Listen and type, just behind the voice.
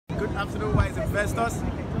Good afternoon, wise investors.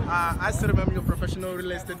 I still remember your professional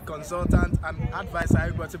real estate consultant and advisor.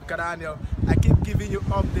 I keep giving you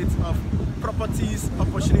updates of properties,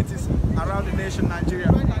 opportunities around the nation, Nigeria.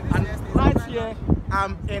 And right here,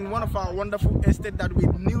 I'm in one of our wonderful estates that we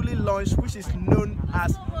newly launched, which is known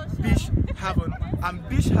as Beach Haven. And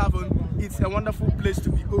Beach Haven, it's a wonderful place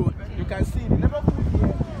to behold. You can see the neighborhood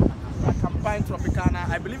here. Campaign Tropicana.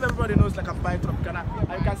 I believe everybody knows La Campagne Tropicana.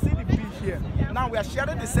 And you can see the beach here. Now we are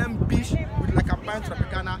sharing the same beach with La Campagne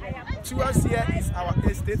Tropicana. Towards here is our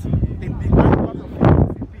estate. In the behind part of it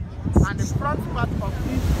is the beach. And the front part of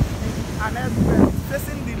it is an express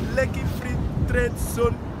facing the Lekki Free Trade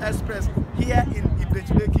Zone Express here in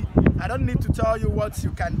Ibeju. I don't need to tell you what you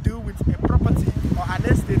can do with a property or an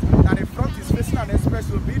estate that the front is facing an express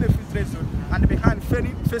will be the free trade zone and the behind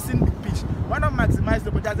facing the beach. Why not maximize the,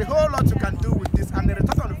 but there's a whole lot you can do with this, and the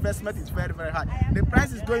return on investment is very, very high. The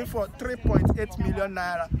price is going for 3.8 million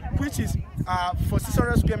naira, which is for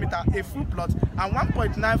 600 square meter a full plot, and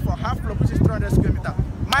 1.9 for half plot, which is 300 square meter.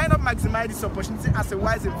 Why not maximize this opportunity as a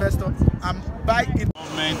wise investor and buy it?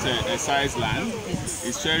 Government size land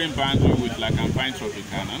is sharing boundary with La Campagne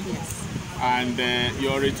Tropicana, and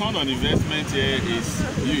your return on investment here is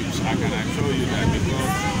huge. I can assure you that,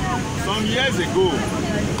 because some years ago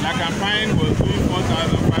La Campagne was doing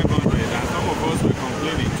 4,500 and some of us were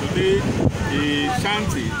complaining. Today the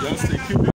shanty just a